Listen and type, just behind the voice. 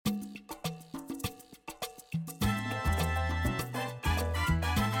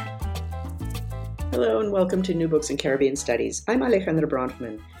Hello and welcome to New Books in Caribbean Studies. I'm Alejandra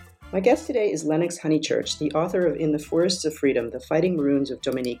Bronfman. My guest today is Lennox Honeychurch, the author of In the Forests of Freedom, The Fighting Maroons of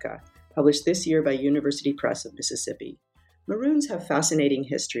Dominica, published this year by University Press of Mississippi. Maroons have fascinating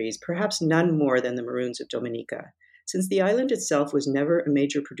histories, perhaps none more than the Maroons of Dominica. Since the island itself was never a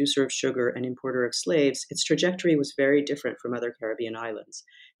major producer of sugar and importer of slaves, its trajectory was very different from other Caribbean islands.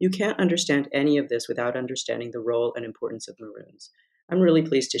 You can't understand any of this without understanding the role and importance of Maroons. I'm really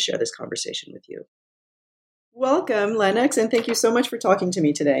pleased to share this conversation with you. Welcome, Lennox, and thank you so much for talking to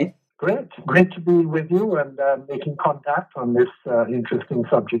me today. Great to be with you and making contact on this interesting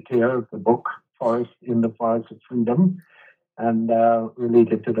subject here of the book, In the Forests of Freedom, and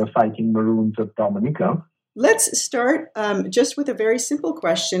related to the Fighting Maroons of Dominica. Let's start just with a very simple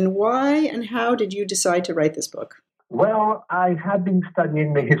question. Why and how did you decide to write this book? Well, I had been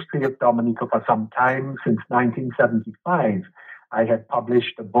studying the history of Dominica for some time. Since 1975, I had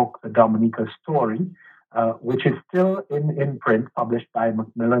published a book, The Dominica Story, which is still in print, published by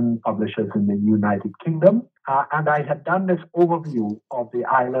Macmillan Publishers in the United Kingdom. And I had done this overview of the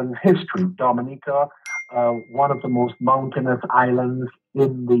island's history. Dominica, one of the most mountainous islands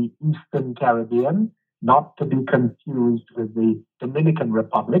in the Eastern Caribbean, not to be confused with the Dominican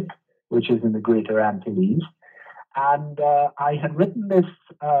Republic, which is in the Greater Antilles. And I had written this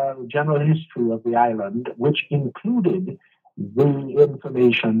general history of the island, which included the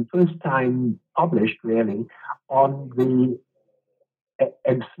information, first time published really, on the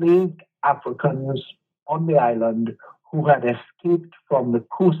enslaved Africans on the island who had escaped from the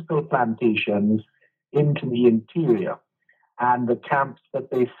coastal plantations into the interior, and the camps that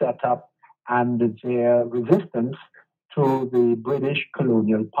they set up and their resistance to the British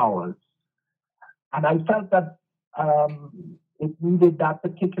colonial powers. And I felt that it needed that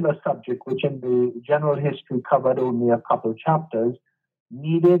particular subject, which in the general history covered only a couple chapters,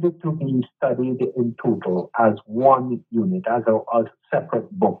 needed to be studied in total as one unit, as a separate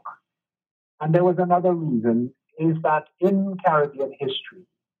book. And there was another reason, is that in Caribbean history,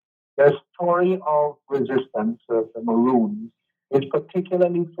 the story of resistance of the Maroons is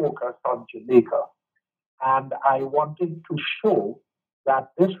particularly focused on Jamaica. And I wanted to show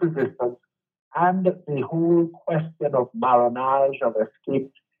that this resistance and the whole question of marronage, of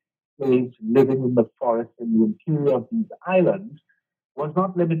escaped slaves living in the forest in the interior of these islands, was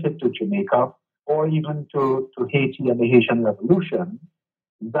not limited to Jamaica or even to Haiti and the Haitian Revolution,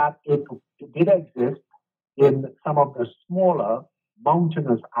 that it did exist in some of the smaller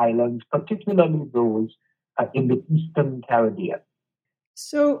mountainous islands, particularly those in the Eastern Caribbean.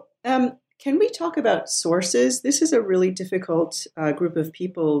 So, can we talk about sources? This is a really difficult group of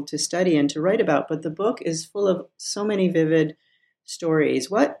people to study and to write about, but the book is full of so many vivid stories.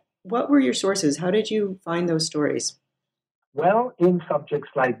 What were your sources? How did you find those stories? Well, in subjects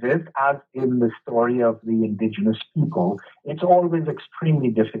like this, as in the story of the indigenous people, it's always extremely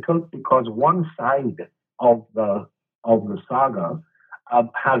difficult because one side of the saga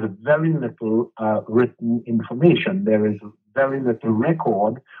has very little written information. There is very little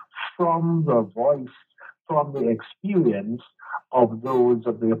record from the voice, from the experience of those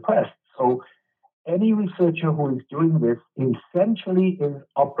of the oppressed. So any researcher who is doing this essentially is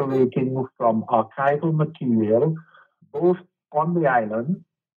operating from archival material, both on the island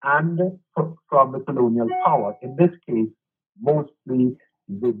and from the colonial power. In this case, mostly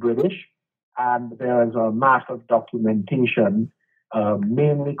the British, and there is a mass of documentation,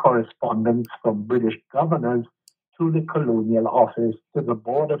 mainly correspondence from British governors to the Colonial Office, to the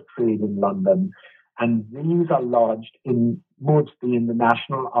Board of Trade in London. And these are lodged mostly in the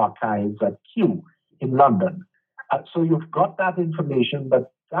National Archives at Kew in London. So you've got that information,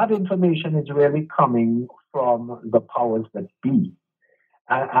 but that information is really coming from the powers that be.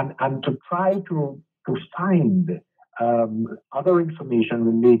 And to try to find other information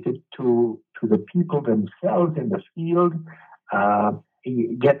related to the people themselves in the field,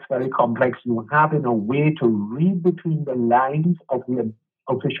 it gets very complex. You have, in a way, to read between the lines of the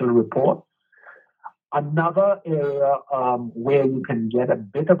official reports. Another area where you can get a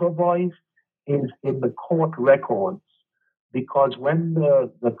bit of a voice is in the court records, because when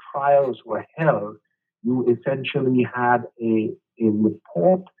the trials were held, you essentially had a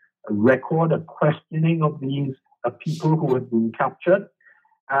report, a record, a questioning of these people who had been captured,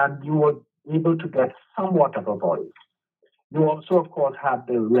 and you were able to get somewhat of a voice. You also, of course, had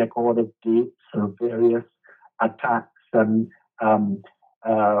the record of dates of various attacks and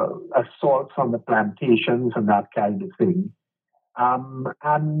assaults on the plantations and that kind of thing.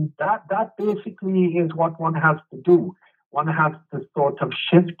 And that basically is what one has to do. One has to sort of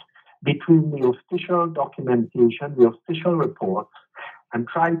shift between the official documentation, the official reports, and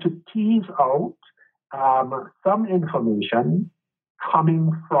try to tease out some information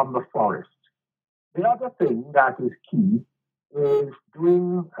coming from the forest. The other thing that is key is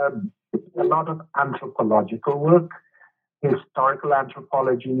doing a lot of anthropological work, historical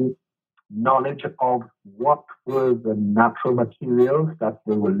anthropology, knowledge of what were the natural materials that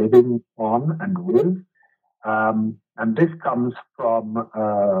they were living on and with. And this comes from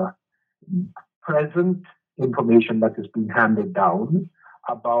present information that is being handed down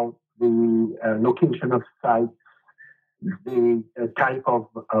about the location of sites, the type of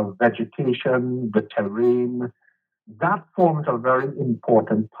vegetation, the terrain. That forms a very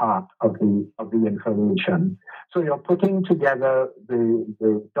important part of the information. So you're putting together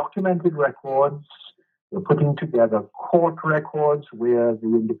the documented records, you're putting together court records where the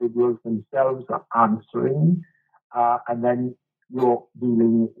individuals themselves are answering, and then you're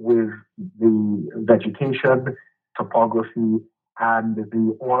dealing with the vegetation, topography, and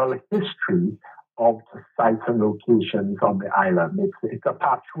the oral history of the sites and locations on the island. It's a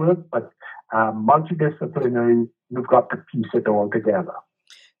patchwork, but multidisciplinary. You've got to piece it all together.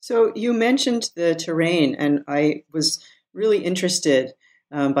 So you mentioned the terrain, and I was really interested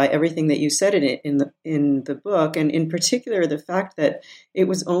by everything that you said in the book, and in particular the fact that it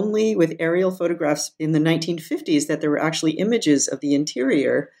was only with aerial photographs in the 1950s that there were actually images of the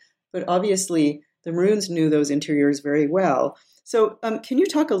interior, but obviously the Maroons knew those interiors very well. So can you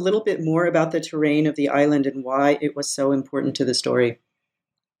talk a little bit more about the terrain of the island and why it was so important to the story?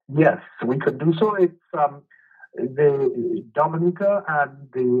 Yes, we could do so. It's the Dominica and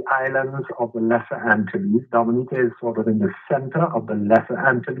the islands of the Lesser Antilles. Dominica is sort of in the center of the Lesser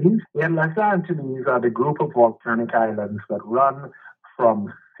Antilles. The Lesser Antilles are the group of volcanic islands that run from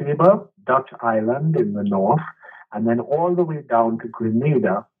Saba, Dutch Island in the north, and then all the way down to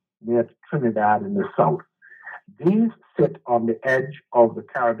Grenada, near Trinidad in the south. These sit on the edge of the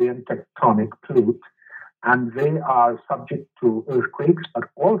Caribbean tectonic plate, and they are subject to earthquakes, but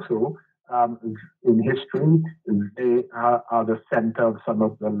also in history, they are the center of some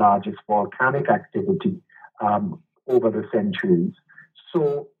of the largest volcanic activity over the centuries.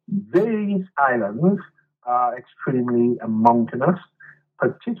 So these islands are extremely mountainous,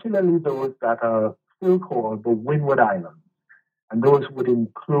 particularly those that are still called the Windward Islands. And those would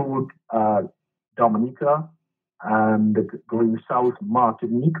include Dominica, and going south,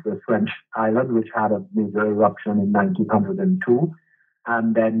 Martinique, the French island, which had a major eruption in 1902,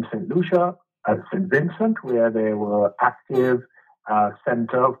 and then St. Lucia, St. Vincent, where they were active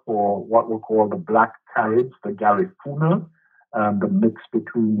center for what were called the Black Caribs, the Garifuna, the mix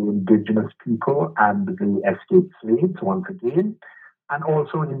between the indigenous people and the escaped slaves, once again, and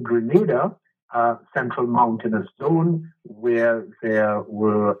also in Grenada, central mountainous zone where there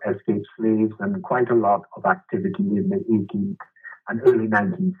were escaped slaves and quite a lot of activity in the 18th and early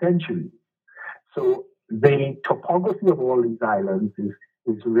 19th centuries. So the topography of all these islands is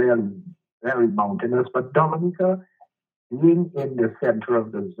really very mountainous, but Dominica, being in the center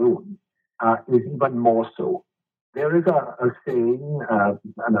of the zone, is even more so. There is a saying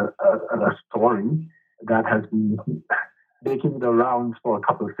and a story that has been making the rounds for a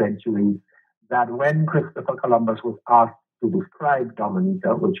couple of centuries, that when Christopher Columbus was asked to describe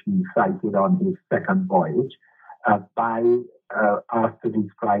Dominica, which he cited on his second voyage, asked to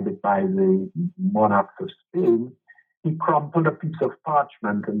describe it by the monarchs of Spain, he crumpled a piece of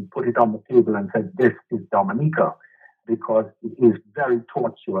parchment and put it on the table and said, "This is Dominica," because it is very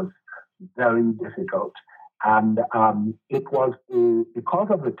tortuous, very difficult. And it was, because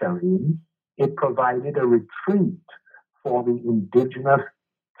of the terrain, it provided a retreat for the indigenous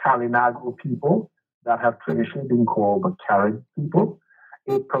Kalinago people that have traditionally been called the Carib people.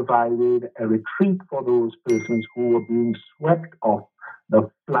 It provided a retreat for those persons who were being swept off the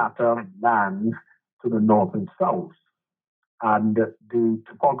flatter lands to the north and south. And the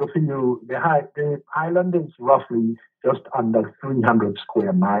topography, the island is roughly just under 300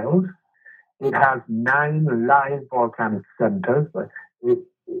 square miles. It has 9 live volcanic centers.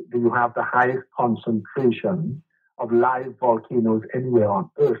 You have the highest concentration of live volcanoes anywhere on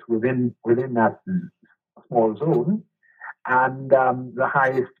Earth within that small zone. And the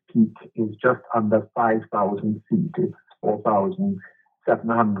highest peak is just under 5,000 feet. It's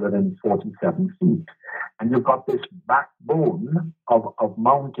 4,747 feet. And you've got this backbone of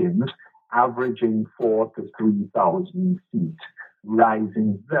mountains averaging 4,000 to 3,000 feet,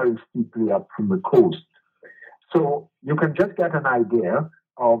 rising very steeply up from the coast. So you can just get an idea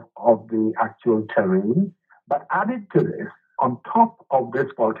of the actual terrain. But added to this, on top of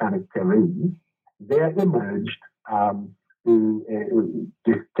this volcanic terrain, there emerged the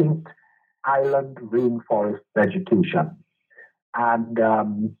distinct island rainforest vegetation. And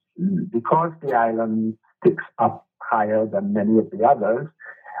because the island sticks up higher than many of the others,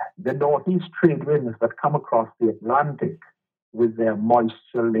 the northeast trade winds that come across the Atlantic with their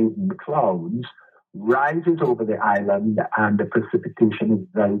moisture-laden clouds rises over the island, and the precipitation is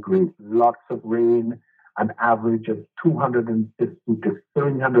very great. Lots of rain, an average of 250 to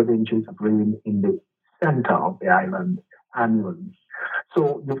 300 inches of rain in the center of the island annually.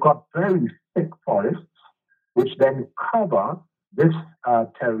 So you've got very thick forests, which then cover this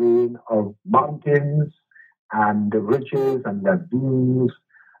terrain of mountains and ridges and ravines,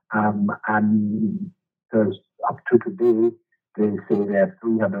 and there's up to today, they say there are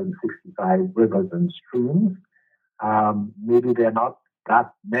 365 rivers and streams. Maybe they're not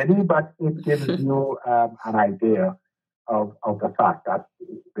that many, but it gives you an idea of the fact that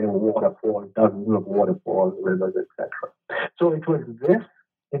there are waterfalls, dozens of waterfalls, rivers, etc. So it was this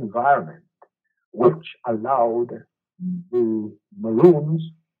environment which allowed the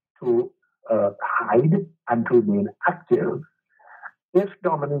Maroons to hide and to remain active. If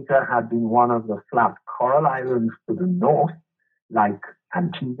Dominica had been one of the flat coral islands to the north, like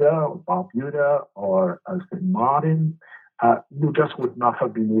Antigua or Barbuda or St. Martin, you just would not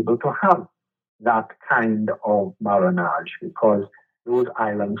have been able to have that kind of marronage, because those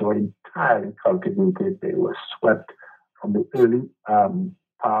islands were entirely cultivated. They were swept from the early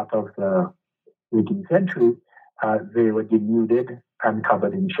part of the 18th century. They were denuded and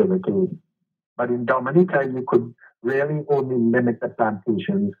covered in sugarcane. But in Dominica, you could really only limit the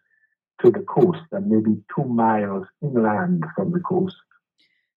plantations to the coast and maybe 2 miles inland from the coast.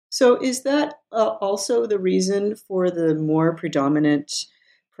 So is that also the reason for the more predominant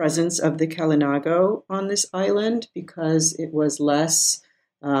presence of the Kalinago on this island, because it was less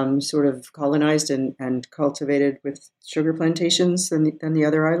sort of colonized and cultivated with sugar plantations than the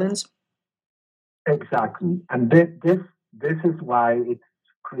other islands? Exactly. And this is why it's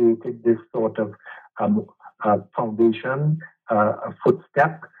created this sort of foundation, a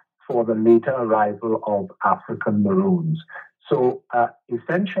footstep for the later arrival of African Maroons. So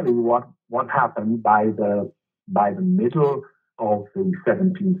essentially what happened by the middle of the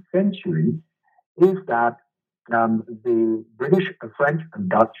 17th century is that the British, French, and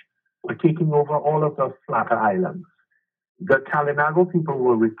Dutch were taking over all of the flatter islands. The Kalinago people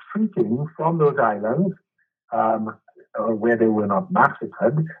were retreating from those islands where they were not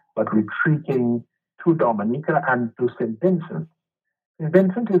massacred, but retreating to Dominica and to St. Vincent. St.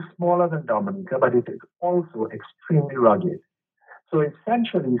 Vincent is smaller than Dominica, but it is also extremely rugged. So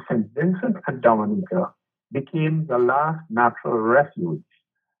essentially, St. Vincent and Dominica became the last natural refuge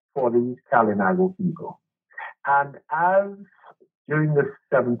for these Kalinago people. And as during the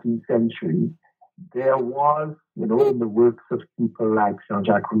 17th century, there was, in the works of people like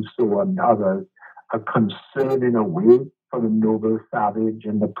Jean-Jacques Rousseau and others, a concern in a way for the noble savage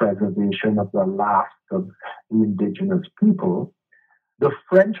and the preservation of the last of the indigenous people. The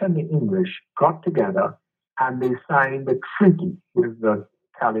French and the English got together and they signed a treaty with the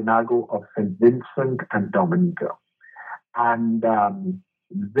Kalinago of St. Vincent and Dominica. And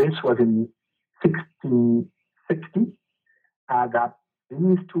this was in 1660, that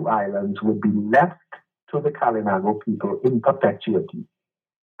these two islands would be left to the Kalinago people in perpetuity.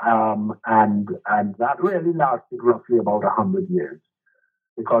 And that really lasted roughly about 100 years,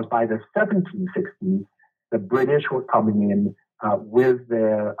 because by the 1760s, the British were coming in with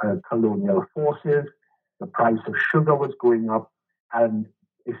their colonial forces. The price of sugar was going up, and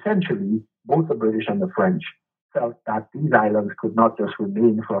essentially both the British and the French felt that these islands could not just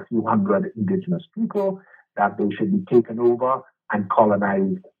remain for a few hundred indigenous people, that they should be taken over and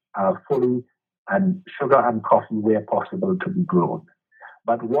colonized fully, and sugar and coffee where possible to be grown.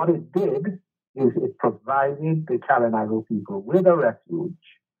 But what it did is it provided the Kalinago people with a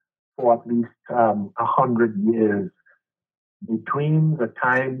refuge for at least 100 years between the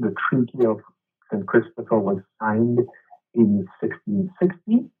time the Treaty of St. Christopher was signed in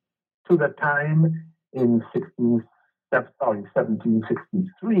 1660 to the time in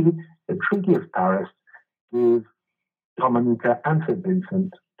 1763, the Treaty of Paris gave Dominica and St.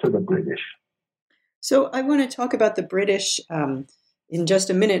 Vincent to the British. So I want to talk about the British in just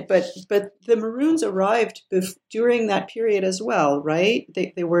a minute, but the Maroons arrived during that period as well, right?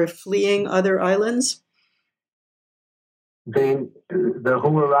 They were fleeing other islands. The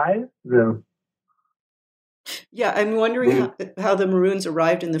who arrived? Yeah, I'm wondering how the Maroons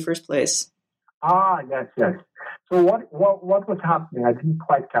arrived in the first place. Yes. So what was happening? I didn't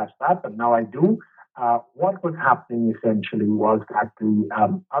quite catch that, but now I do. What was happening essentially was that the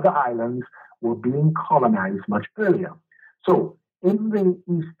other islands were being colonized much earlier. So in the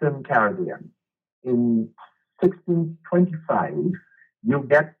Eastern Caribbean, in 1625, you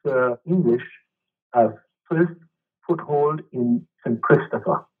get the English first foothold in St.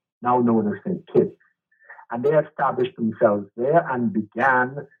 Christopher, now known as St. Kitts. And they established themselves there and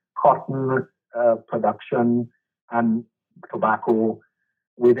began cotton production and tobacco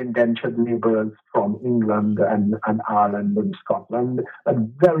with indentured laborers from England and Ireland and Scotland.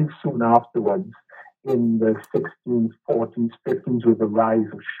 And very soon afterwards, in the 1640s, 50s, with the rise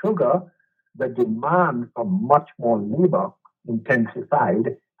of sugar, the demand for much more labor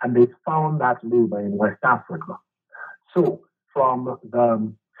intensified, and they found that labor in West Africa. So from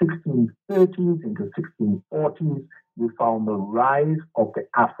the 1630s into 1640s, we found the rise of the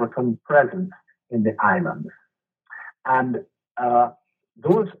African presence in the islands. And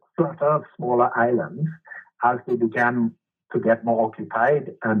those flatter, smaller islands, as they began to get more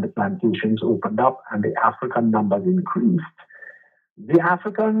occupied and the plantations opened up and the African numbers increased, the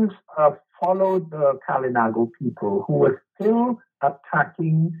Africans followed the Kalinago people who were still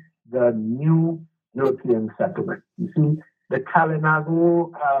attacking the new European settlement. You see, the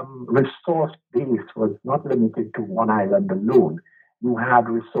Kalinago resource base was not limited to one island alone. You had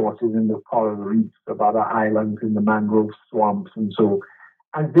resources in the coral reefs of other islands, in the mangrove swamps, and so.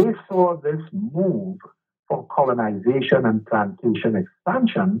 And they saw this move for colonization and plantation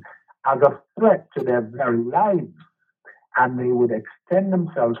expansion as a threat to their very lives. And they would extend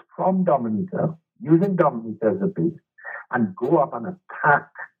themselves from Dominica, using Dominica as a base, and go up and attack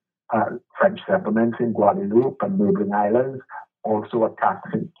French settlements in Guadeloupe and neighboring islands, also attack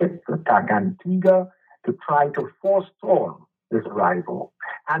St. Kitts, attack Antigua, to try to forestall this arrival.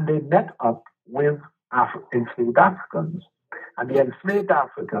 And they met up with enslaved Africans. And the enslaved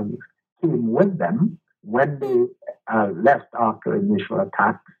Africans came with them when they left after initial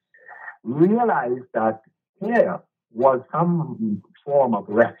attacks, realized that here was some form of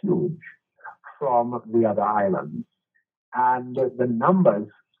refuge from the other islands. And the numbers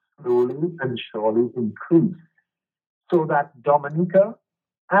slowly and surely increased, so that Dominica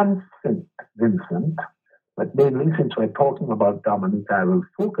and St. Vincent, but mainly since we're talking about Dominica, I will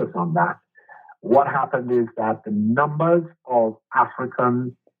focus on that. What happened is that the numbers of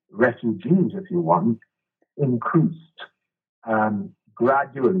African refugees, if you want, increased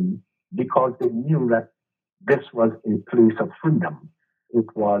gradually, because they knew that this was a place of freedom. It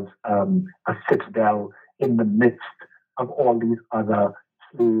was a citadel in the midst of all these other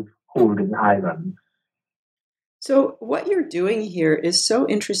slave-holding islands. So what you're doing here is so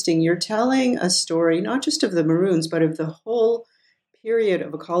interesting. You're telling a story not just of the Maroons, but of the whole period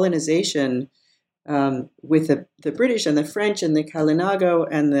of colonization with the British and the French and the Kalinago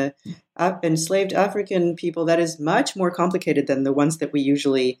and the enslaved African people. That is much more complicated than the ones that we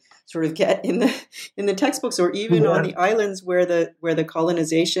usually sort of get in the textbooks, or even on the islands where the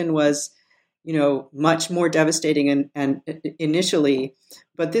colonization was, much more devastating and initially.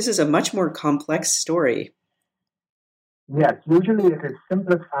 But this is a much more complex story. Yes, usually it is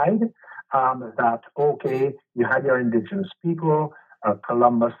simplified that, okay, you had your indigenous people,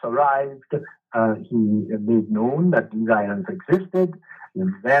 Columbus arrived, he made known that these islands existed.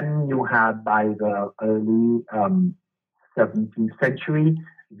 Then you had, by the early 17th century,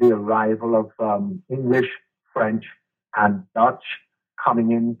 the arrival of English, French, and Dutch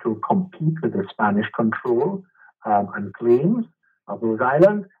coming in to compete with the Spanish control and claims of those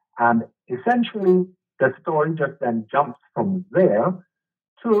islands. And essentially, the story just then jumps from there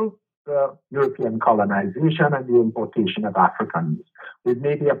to the European colonization and the importation of Africans, with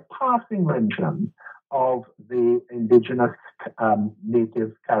maybe a passing mention of the indigenous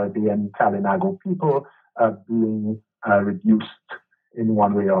native Caribbean Kalinago people being reduced in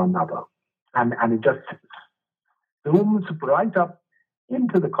one way or another. And it just zooms right up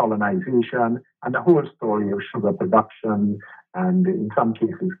into the colonization and the whole story of sugar production and, in some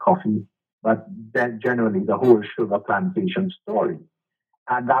cases, coffee, but then generally the whole sugar plantation story.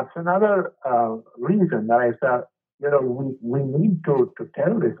 And that's another reason that I said, we need to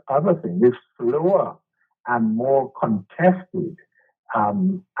tell this other thing, this slower and more contested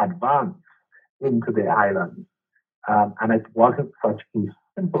advance into the islands. And it wasn't such a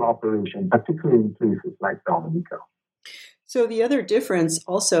simple operation, particularly in places like Dominica. So the other difference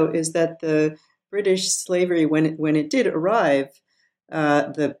also is that the British slavery, when it did arrive,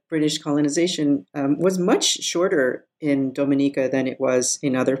 the British colonization was much shorter in Dominica than it was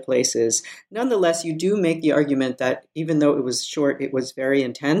in other places. Nonetheless, you do make the argument that even though it was short, it was very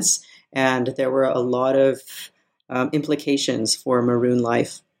intense, and there were a lot of implications for Maroon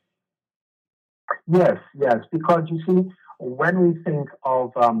life. Yes, because you see, when we think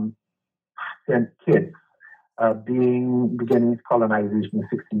of St. Kitts beginning its colonization in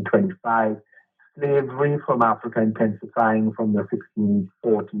 1625, slavery from Africa intensifying from the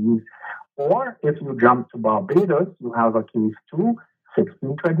 1640s. Or if you jump to Barbados, you have a case too,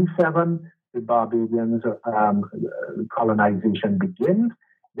 1627, the Barbadians colonization begins.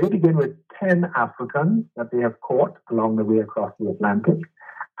 They begin with 10 Africans that they have caught along the way across the Atlantic.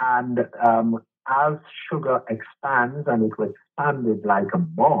 And as sugar expands, and it was expanded like a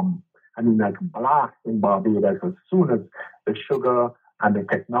bomb, like a blast in Barbados, as soon as the sugar and the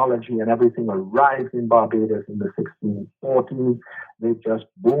technology and everything arrived in Barbados in the 1640s, they just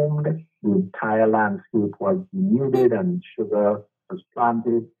boomed. The entire landscape was denuded and sugar was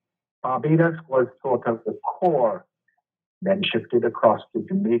planted. Barbados was sort of the core, then shifted across to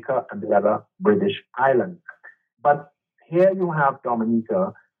Jamaica and the other British islands. But here you have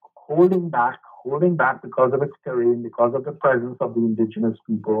Dominica holding back because of its terrain, because of the presence of the indigenous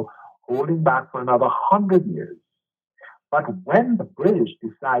people, holding back for another 100 years. But when the British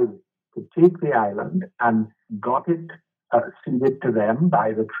decided to take the island and got it ceded to them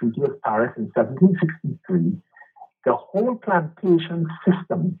by the Treaty of Paris in 1763, the whole plantation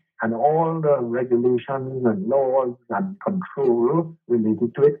system and all the regulations and laws and control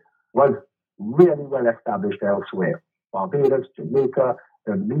related to it was really well established elsewhere. Barbados, Jamaica,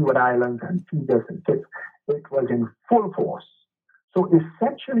 the Leeward Islands, Antigua and Kitts, it was in full force. So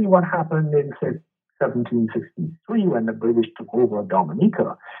essentially what happened in 1763 when the British took over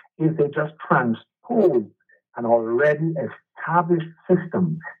Dominica is they just transposed an already established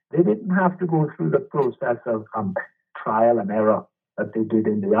system. They didn't have to go through the process of trial and error that they did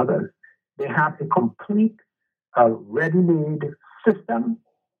in the others. They had a complete ready-made system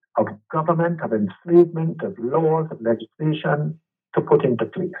of government, of enslavement, of laws, of legislation to put into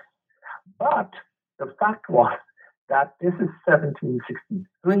place. But the fact was that this is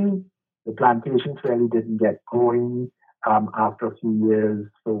 1763. The plantations really didn't get going after a few years.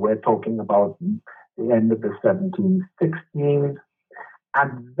 So we're talking about the end of the 1760s.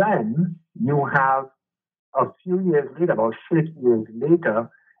 And then you have a few years later, about 50 years later,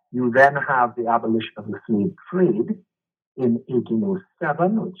 you then have the abolition of the slave trade in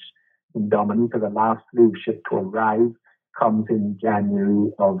 1807, which in Dominica, the last slave ship to arrive comes in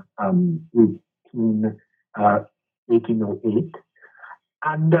January of 1808.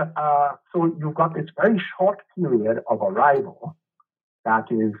 And so you've got this very short period of arrival that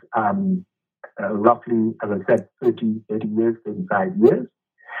is roughly, as I said, 30 years, 35 years.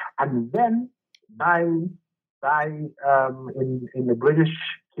 And then in the British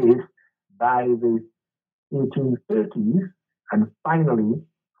case, by the 1830s, and finally,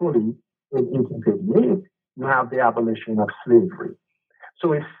 fully in 1838, you have the abolition of slavery.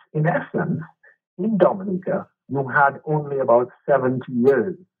 So it's, in essence, in Dominica, you had only about 70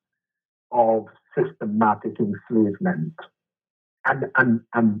 years of systematic enslavement. And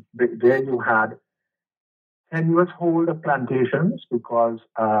there you had tenuous hold of plantations because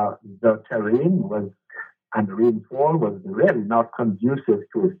the terrain was and the rainfall was really not conducive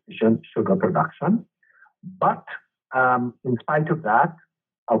to efficient sugar production. But in spite of that,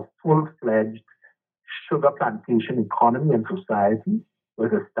 a full-fledged sugar plantation economy and society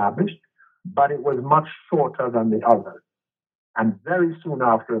was established, but it was much shorter than the others. And very soon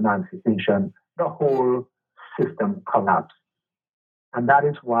after emancipation, the whole system collapsed. And that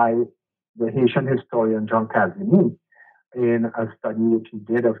is why the Haitian historian Jean Casimir, in a study which he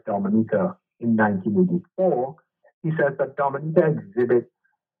did of Dominica in 1984, he says that Dominica exhibits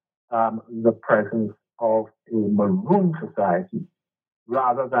the presence of a maroon society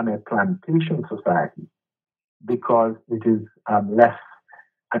rather than a plantation society because it is less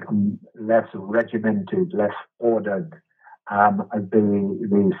regimented, less ordered.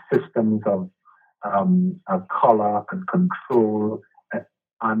 The systems of color and control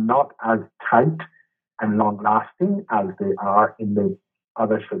are not as tight and long-lasting as they are in the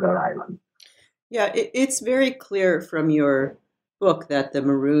other sugar islands. Yeah, it's very clear from your book that the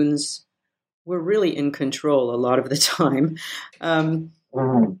Maroons were really in control a lot of the time.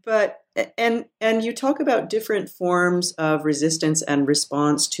 But you talk about different forms of resistance and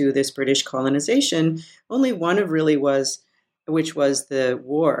response to this British colonization. Only one of really which was the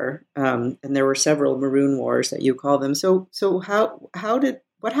war, and there were several Maroon wars that you call them. So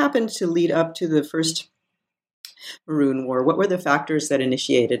what happened to lead up to the first Maroon War? What were the factors that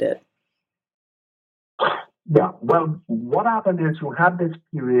initiated it? Yeah, well, what happened is you had this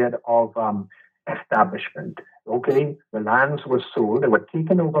period of establishment. Okay, the lands were sold. They were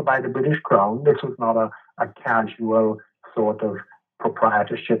taken over by the British Crown. This was not a casual sort of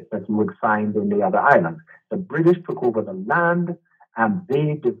proprietorship that you would find in the other islands. The British took over the land and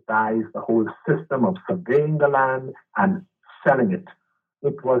they devised the whole system of surveying the land and selling it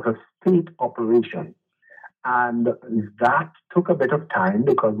it was a state operation. And that took a bit of time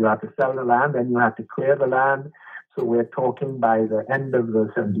because you had to sell the land, then you had to clear the land. So we're talking by the end of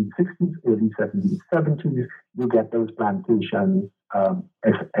the 1760s, early 1770s, you get those plantations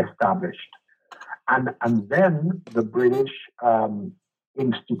established. And then the British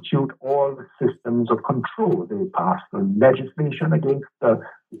institute all the systems of control. They pass the legislation against the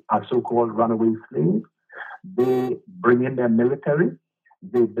so-called runaway slaves. They bring in their military.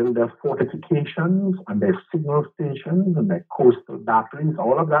 They build their fortifications and their signal stations and their coastal batteries.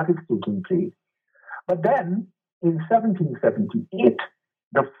 All of that is taking place. But then, in 1778,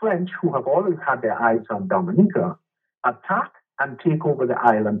 the French, who have always had their eyes on Dominica, attack and take over the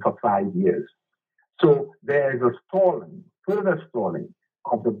island for 5 years. So there is a further stalling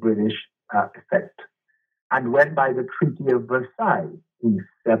of the British effect. And when by the Treaty of Versailles in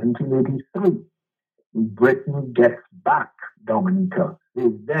 1783, Britain gets back Dominica, they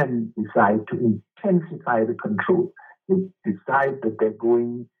then decide to intensify the control. They decide that they're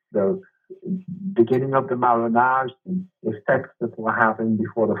going the beginning of the Marronage, the effects that were having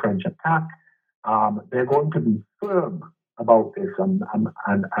before the French attack. They're going to be firm about this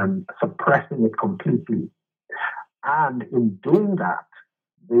and suppressing it completely. And in doing that,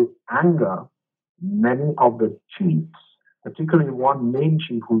 they anger many of the chiefs, particularly one main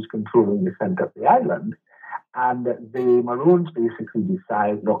chief who's controlling the center of the island. And the Maroons basically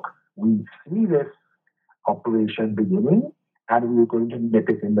decide, look, we see this operation beginning, and we're going to nip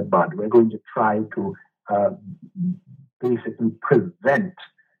it in the bud. We're going to try to basically prevent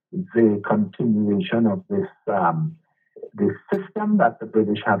the continuation of this system that the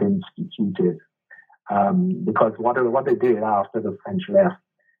British have instituted. Because what they did after the French left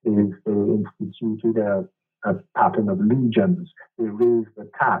is they instituted a pattern of legions. They raised the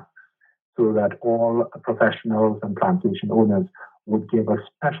tax so that all professionals and plantation owners would give a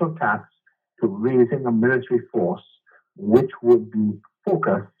special tax to raising a military force which would be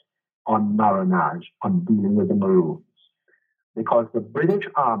focused on Marronage, on dealing with the Maroons. Because the British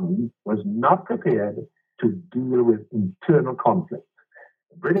Army was not prepared to deal with internal conflict.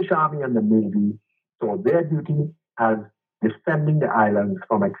 The British Army and the Navy saw their duty as defending the islands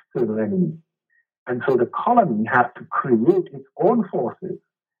from external enemies. And so the colony had to create its own forces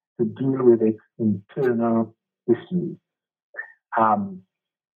to deal with its internal issues.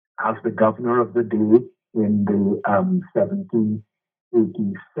 As the governor of the day in the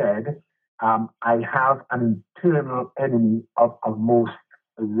 1780s said, I have an internal enemy of a most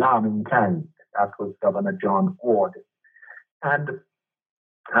alarming kind. That was Governor John Ord. And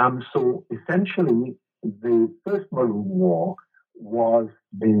so essentially, the First Maroon War was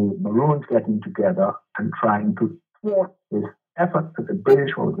the Maroons getting together and trying to thwart this effort that the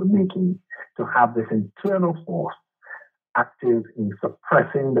British were making to have this internal force active in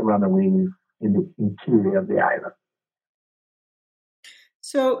suppressing the runaways in the interior of the island.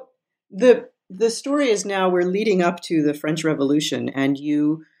 So the story is now we're leading up to the French Revolution, and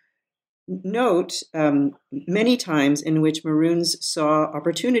you note many times in which Maroons saw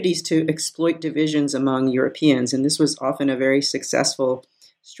opportunities to exploit divisions among Europeans, and this was often a very successful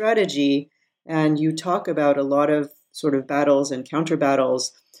strategy. And you talk about a lot of sort of battles and counter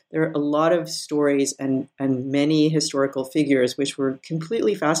battles. There are a lot of stories and many historical figures which were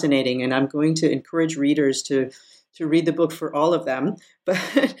completely fascinating, and I'm going to encourage readers to read the book for all of them.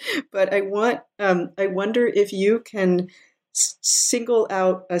 But I wonder if you can single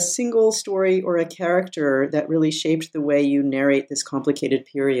out a single story or a character that really shaped the way you narrate this complicated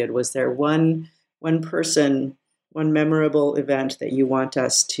period. Was there one person, one memorable event that you want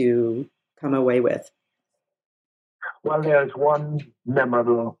us to come away with? Well, there's one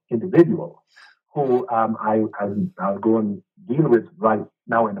memorable individual who I'll go and deal with right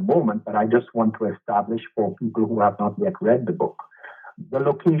now in a moment, but I just want to establish for people who have not yet read the book, the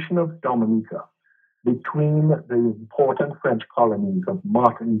location of Dominica between the important French colonies of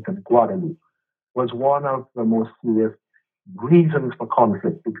Martinique and Guadeloupe was one of the most serious reasons for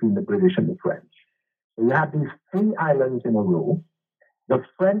conflict between the British and the French. So you had these three islands in a row. The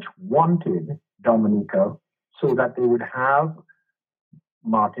French wanted Dominica so that they would have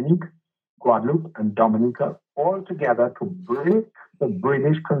Martinique, Guadeloupe, and Dominica all together to break the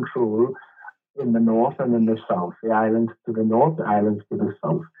British control in the north and in the south, the islands to the north, the islands to the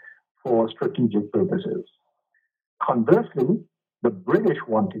south, for strategic purposes. Conversely, the British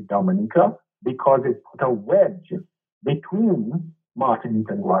wanted Dominica because it put a wedge between Martinique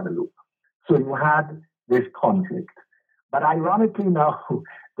and Guadeloupe. So you had this conflict. But ironically now,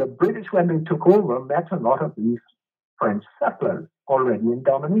 the British, when they took over, met a lot of these French settlers already in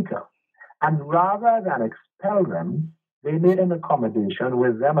Dominica. And rather than expel them, they made an accommodation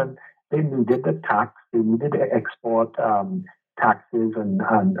with them, and they needed the tax, they needed the export taxes and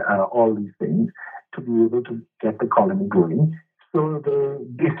all these things to be able to get the colony going. So they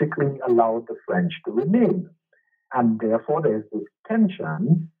basically allowed the French to remain. And therefore, there's this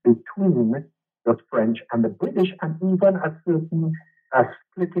tension between the French and the British, and even a certain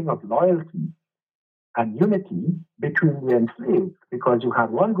splitting of loyalty and unity between the enslaved, because you had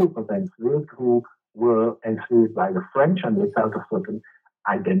one group of enslaved who were enslaved by the French and they felt a certain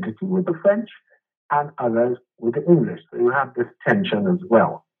identity with the French, and others with the English. So you have this tension as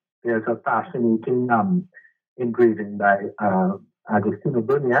well. There's a fascinating engraving by Agostino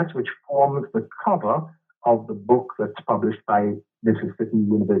Bernias, which forms the cover of the book that's published by Mississippi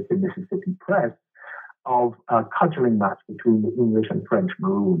University Mississippi Press, of a cudgeling match between the English and French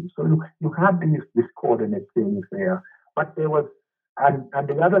Maroons. So you had these discordant things there. But there was, and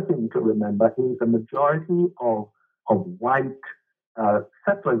the other thing to remember is the majority of white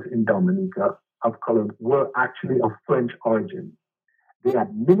settlers in Dominica of color were actually of French origin. The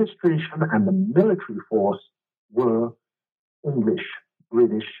administration and the military force were English,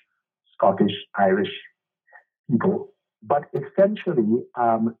 British, Scottish, Irish people. But essentially,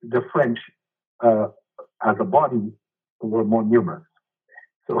 the French as a body were more numerous.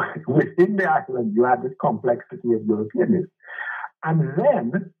 So within the island, you had this complexity of Europeanism. And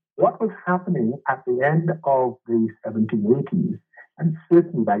then what was happening at the end of the 1780s, and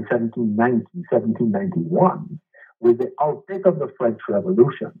certainly by 1790, 1791, with the outbreak of the French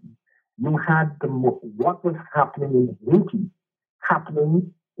Revolution, you had what was happening in Haiti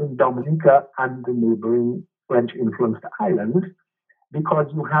happening in Dominica and the neighboring French-influenced islands, because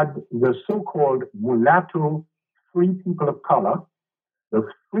you had the so-called mulatto free people of color, the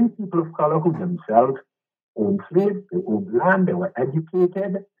free people of color who themselves owned slaves, they owned land, they were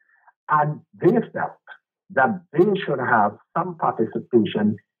educated, and they felt that they should have some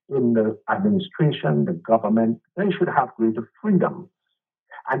participation in the administration, the government. They should have greater freedom.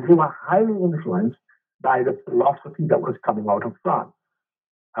 And they were highly influenced by the philosophy that was coming out of France.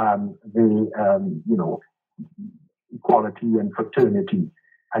 Equality and fraternity,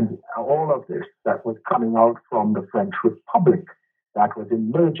 and all of this that was coming out from the French Republic that was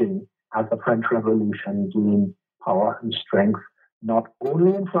emerging as the French Revolution gained power and strength, not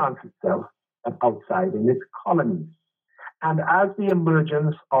only in France itself, but outside in its colonies. And as the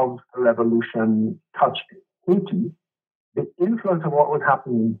emergence of the revolution touched Haiti, the influence of what was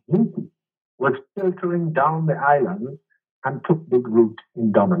happening in Haiti was filtering down the island and took big root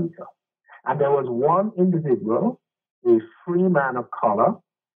in Dominica. And there was one individual, a free man of color,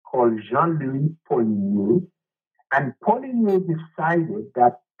 called Jean-Louis Poligny. And Poligny decided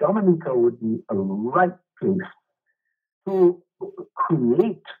that Dominica would be a right place to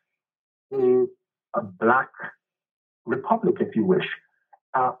create a black republic, if you wish,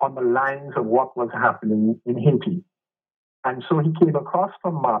 on the lines of what was happening in Haiti. And so he came across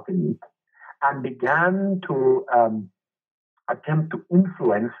from Martinique and began to attempt to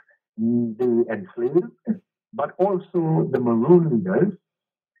influence the enslaved, but also the Maroon leaders,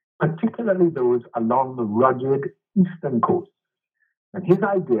 particularly those along the rugged eastern coast. And his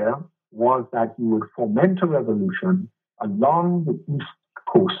idea was that he would foment a revolution along the east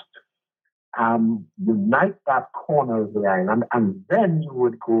coast, unite that corner of the island, and then you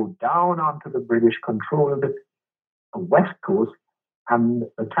would go down onto the British-controlled west coast and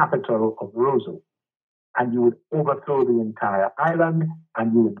the capital of Roseau. And you would overthrow the entire island,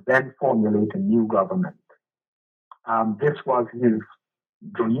 and you would then formulate a new government. This was his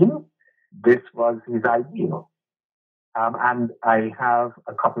dream. This was his ideal. And I have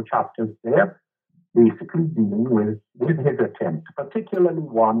a couple chapters there basically dealing with his attempt, particularly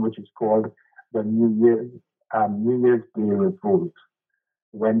one which is called the New Year's Day Revolt,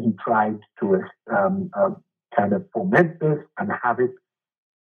 when he tried to kind of foment this and have it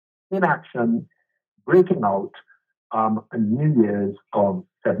in action, breaking out a New Year's of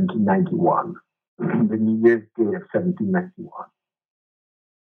 1791, the New Year's Day of 1791.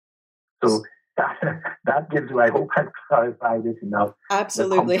 So that gives you, I hope I've clarified it enough.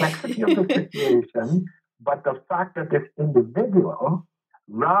 Absolutely. The complexity of the situation, but the fact that this individual,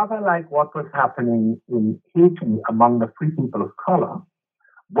 rather like what was happening in Haiti among the free people of color,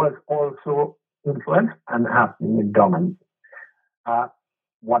 was also influenced and happening in Dominica.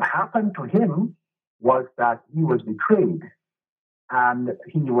 What happened to him was that he was betrayed and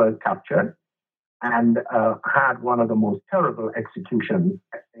he was captured and had one of the most terrible executions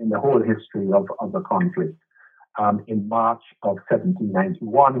in the whole history of the conflict. In March of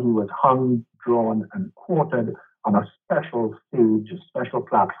 1791, he was hung, drawn, and quartered on a special stage, a special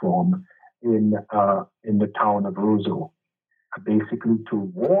platform in the town of Roseau. basically to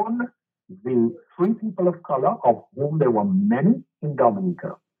warn the free people of color, of whom there were many in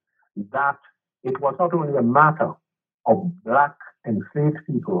Dominica, that it was not only a matter of black enslaved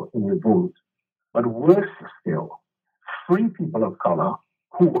people in revolt, but worse still, free people of color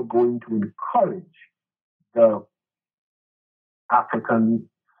who were going to encourage the African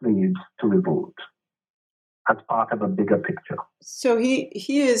slaves to revolt as part of a bigger picture. So he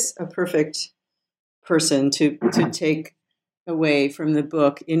is a perfect person to take away from the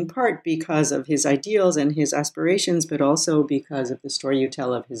book, in part because of his ideals and his aspirations, but also because of the story you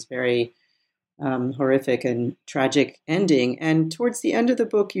tell of his very horrific and tragic ending. And towards the end of the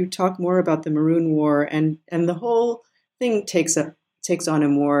book, you talk more about the Maroon War, and the whole thing takes on a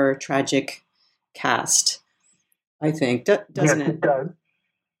more tragic cast, I think, doesn't it? Yes, it does.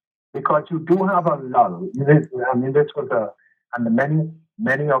 Because you do have a lull. This was and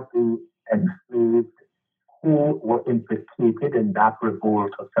many of the enslaved who were implicated in that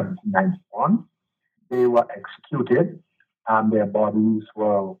revolt of 1791, they were executed, and their bodies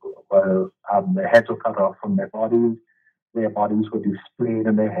their heads were cut off from their bodies were displayed,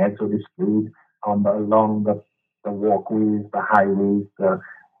 and their heads were displayed along the walkways, the highways, the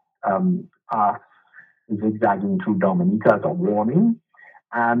paths zigzagging through Dominica as a warning.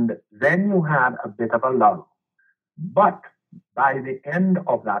 And then you had a bit of a lull. But by the end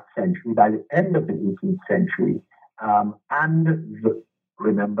of that century, by the end of the 18th century,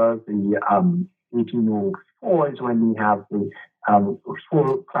 remember the 1804 is when we have the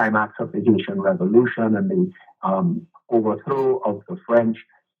full climax of the Haitian Revolution and the overthrow of the French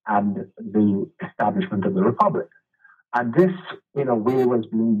and the establishment of the Republic. And this, in a way, was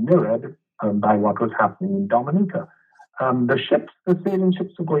being mirrored by what was happening in Dominica. The sailing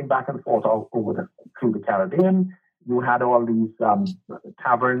ships were going back and forth through the Caribbean. You had all these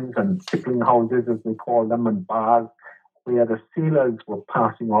taverns and tippling houses, as they call them, and bars, where the sailors were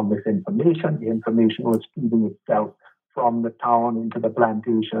passing on this information. The information was feeding itself from the town into the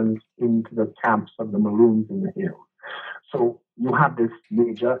plantations, into the camps of the Maroons in the hills. So you had this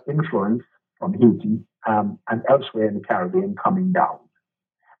major influence from Haiti and elsewhere in the Caribbean coming down.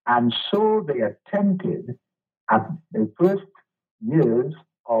 And so they attempted, at the first years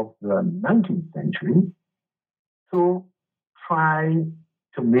of the 19th century, to try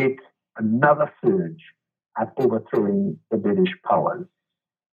to make another surge at overthrowing the British powers.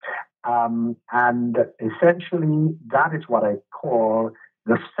 And essentially, that is what I call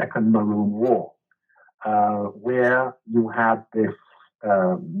the Second Maroon War, where you had this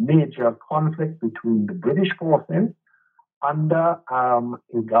major conflict between the British forces under a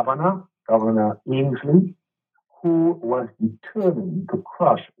Governor Ainsley, who was determined to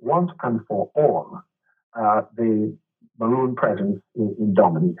crush once and for all the Maroon presence in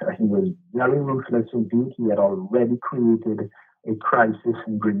Dominica. He was very ruthless indeed. He had already created a crisis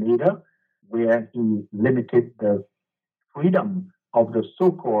in Grenada, where he limited the freedom of the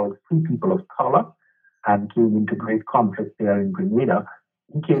so-called free people of color and came into great conflict there in Grenada.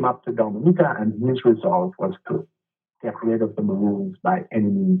 He came up to Dominica, and his resolve was to get rid of the Maroons by any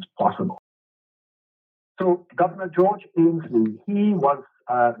means possible. So Governor George Ainsley, he was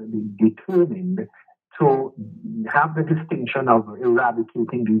determined to have the distinction of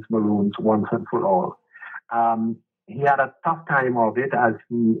eradicating these Maroons once and for all. He had a tough time of it as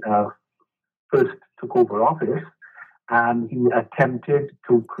he first took over office, and he attempted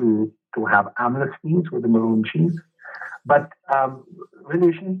to have amnesties with the Maroon chiefs. But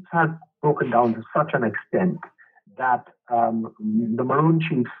relations had broken down to such an extent that the Maroon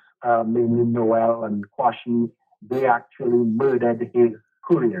chiefs, mainly Noel and Kwashi, they actually murdered his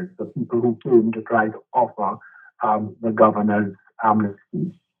couriers, the people who came to try to offer the governor's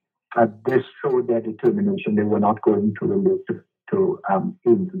amnesty. This showed their determination. They were not going to relate to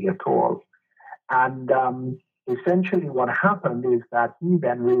Ainsley at all. And essentially what happened is that he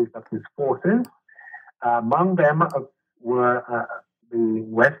then raised up his forces. Among them were the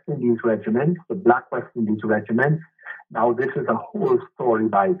West Indies regiments, the Black West Indies regiments. Now, this is a whole story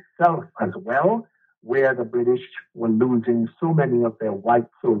by itself as well, where the British were losing so many of their white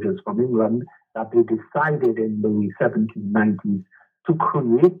soldiers from England that they decided in the 1790s to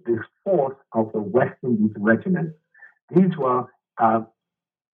create this force of the West Indies regiments. These were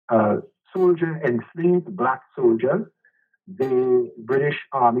enslaved black soldiers. The British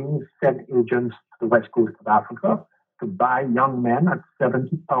Army sent agents to the west coast of Africa to buy young men at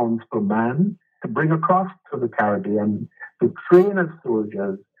 70 pounds per man to bring across to the Caribbean to train as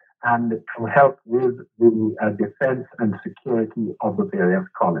soldiers and to help with the defense and security of the various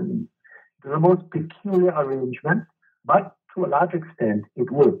colonies. It was the most peculiar arrangement, but to a large extent,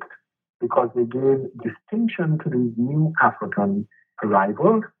 it worked. because they gave distinction to these new African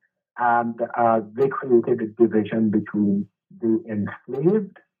arrivals, and they created a division between the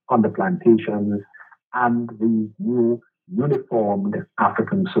enslaved on the plantations and the new uniformed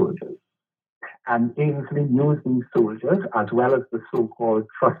African soldiers. And Ainsley used these soldiers, as well as the so-called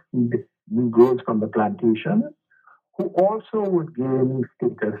trusted Negroes from the plantation, who also would gain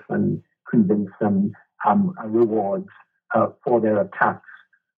status and credence and rewards for their attacks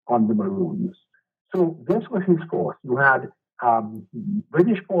on the Maroons. So this was his force. You had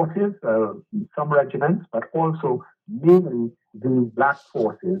British forces, some regiments, but also mainly the black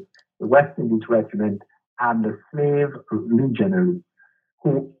forces, the West Indies Regiment and the slave legionaries,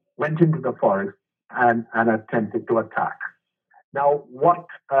 who went into the forest and attempted to attack. Now, what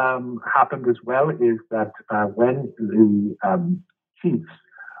happened as well is that when the chiefs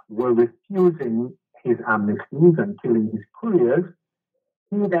were refusing his amnesties and killing his couriers,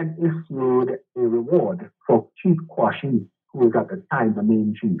 he then issued a reward for Chief Kwashi, who was at the time the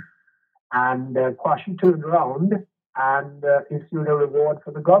main chief. And Kwashi turned around and issued a reward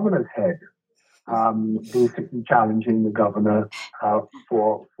for the governor's head, basically challenging the governor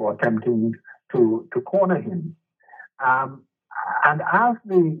for attempting to corner him. And as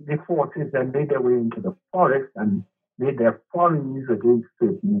the forces then made their way into the forest and made their forays against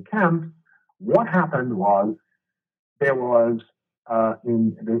certain camps, what happened was there was,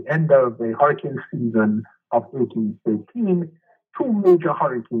 in the end of the hurricane season of 1813, two major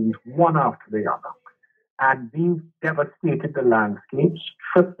hurricanes, one after the other. And these devastated the landscape,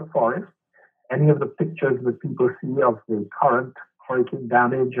 stripped the forest. Any of the pictures that people see of the current hurricane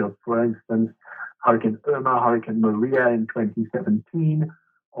damage of, for instance, Hurricane Irma, Hurricane Maria in 2017,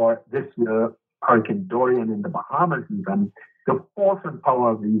 or this year, Hurricane Dorian in the Bahamas even, the force and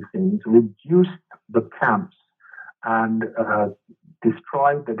power of these things reduced the camps and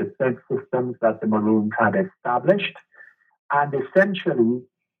destroyed the defense systems that the Maroons had established, and essentially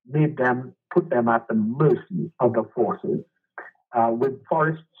put them at the mercy of the forces. With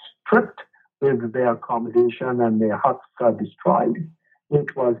forests stripped, with their accommodation and their huts destroyed,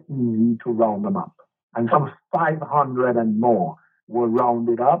 it was easy to round them up. And some 500 and more were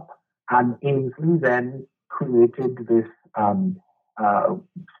rounded up, and Ainsley then created this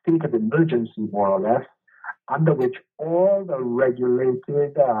state of emergency, more or less, under which all the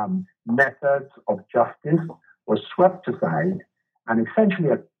regulated methods of justice were swept aside, and essentially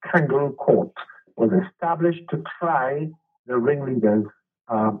a kangaroo court was established to try the ringleaders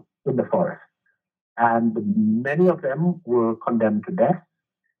in the forest. And many of them were condemned to death.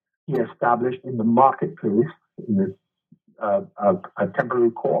 He established in the marketplace, in a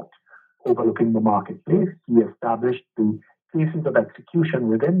temporary court overlooking the marketplace. He established the places of execution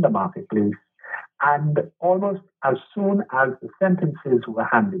within the marketplace. And almost as soon as the sentences were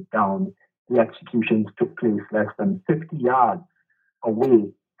handed down, the executions took place less than 50 yards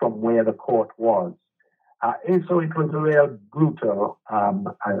away from where the court was. And so it was a real brutal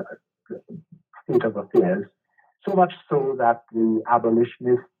state of affairs, so much so that the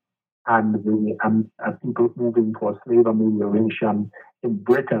abolitionists and the people moving for slave amelioration in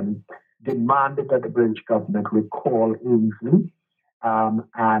Britain demanded that the British government recall Ainsley.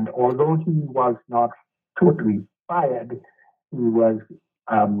 And although he was not totally fired, he was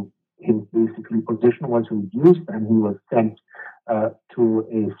his basically position was reduced, and he was sent to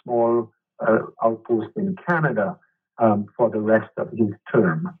a small outpost in Canada for the rest of his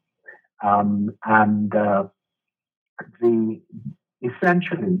term.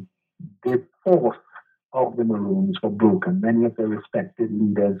 Essentially, the force of the Maroons were broken. Many of their respected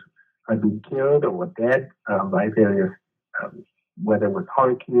leaders had been killed or were dead by various, whether it was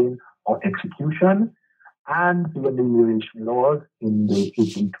hurricane or execution. And the amelioration laws in the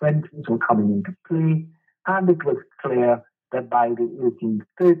 1820s were coming into play. And it was clear that by the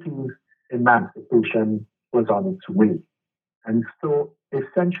 1830s, emancipation was on its way. And so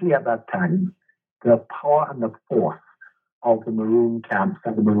essentially at that time, the power and the force of the Maroon camps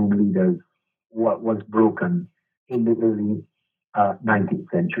and the Maroon leaders was broken in the early 19th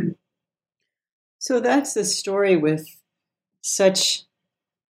century. So that's the story with such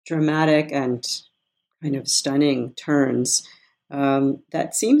dramatic and kind of stunning turns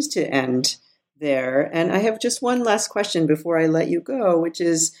that seems to end there. And I have just one last question before I let you go, which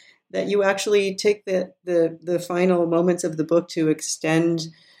is that you actually take the final moments of the book to extend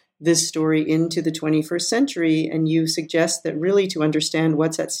this story into the 21st century, and you suggest that really to understand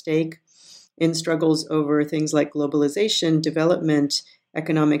what's at stake in struggles over things like globalization, development,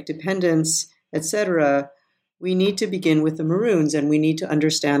 economic dependence, etc., we need to begin with the Maroons, and we need to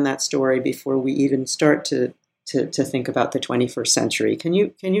understand that story before we even start to to think about the 21st century. Can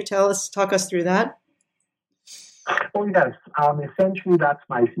you talk us through that? Oh, yes. Essentially, that's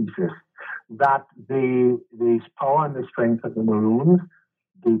my thesis, that the power and the strength of the Maroons,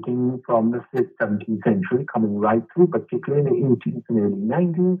 dating from the 17th century, coming right through, particularly in the 18th and early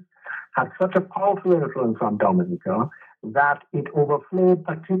 19th, had such a powerful influence on Dominica that it overflowed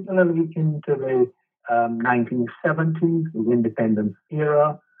particularly into the 1970s, the independence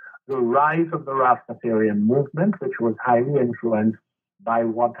era, the rise of the Rastafarian movement, which was highly influenced by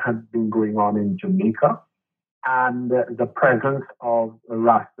what had been going on in Jamaica, and the presence of the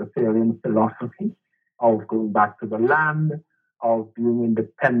Rastafarian philosophy of going back to the land, of being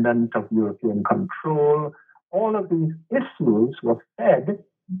independent of European control. All of these issues were fed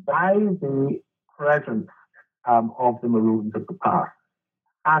by the presence of the Maroons of the past.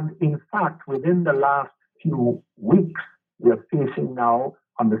 And in fact, within the last few weeks, we are facing now,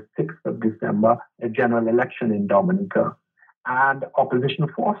 on the 6th of December, a general election in Dominica. And opposition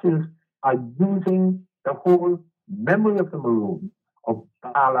forces are using the whole memory of the Maroons, of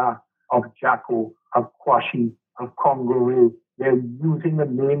Bala, of Jacko, of Kwashi, of Congore. They're using the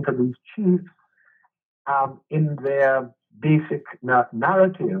names of these chiefs in their basic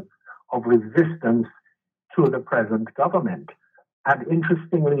narrative of resistance to the present government. And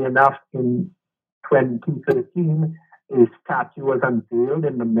interestingly enough, in 2013, a statue was unveiled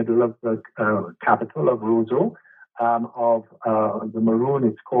in the middle of the capital of Roseau of the Maroon.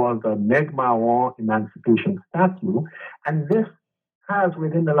 It's called the Meg Marouin Emancipation Statue. And this has,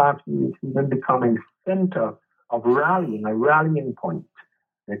 within the last few weeks, even become a center of rallying, a rallying point.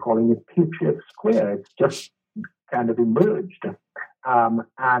 They're calling it Patriot Square. It's just kind of emerged.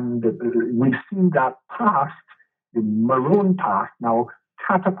 And we see that past, the Maroon past, now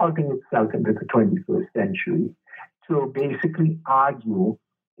catapulting itself into the 21st century to basically argue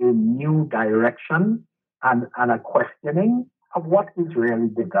a new direction and a questioning of what is really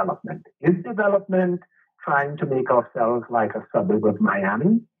development. Is development trying to make ourselves like a suburb of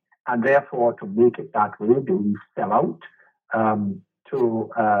Miami? And therefore, to make it that way, do we sell out to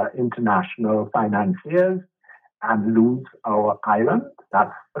international financiers and lose our island?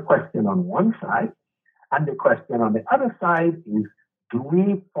 That's the question on one side. And the question on the other side is, do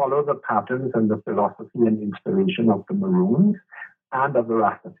we follow the patterns and the philosophy and inspiration of the Maroons and of the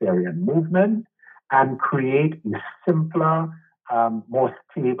Rastafarian movement and create a simpler, more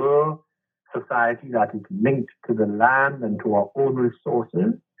stable society that is linked to the land and to our own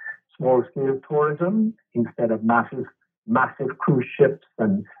resources, small-scale tourism instead of massive cruise ships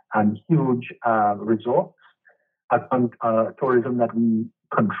and huge resorts, tourism that we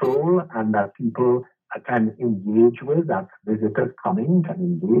control and that people can engage with, that visitors coming can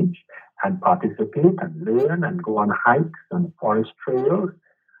engage and participate and learn and go on hikes and forest trails.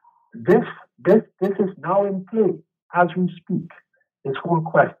 This is now in play as we speak. This whole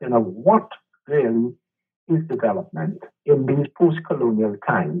question of what really is development in these post-colonial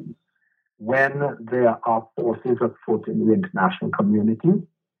times when there are forces afoot in the international community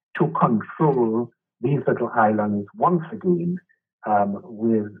to control these little islands once again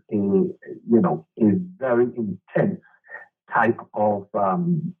with a very intense type of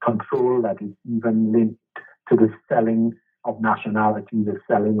control that is even linked to the selling of nationality, the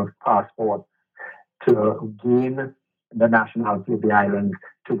selling of passports to gain the nationality of the islands,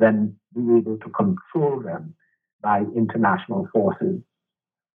 to then be able to control them by international forces.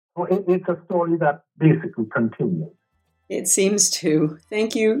 So it's a story that basically continues. It seems to.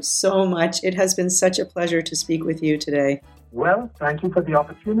 Thank you so much. It has been such a pleasure to speak with you today. Well, thank you for the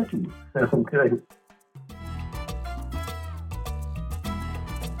opportunity. Great.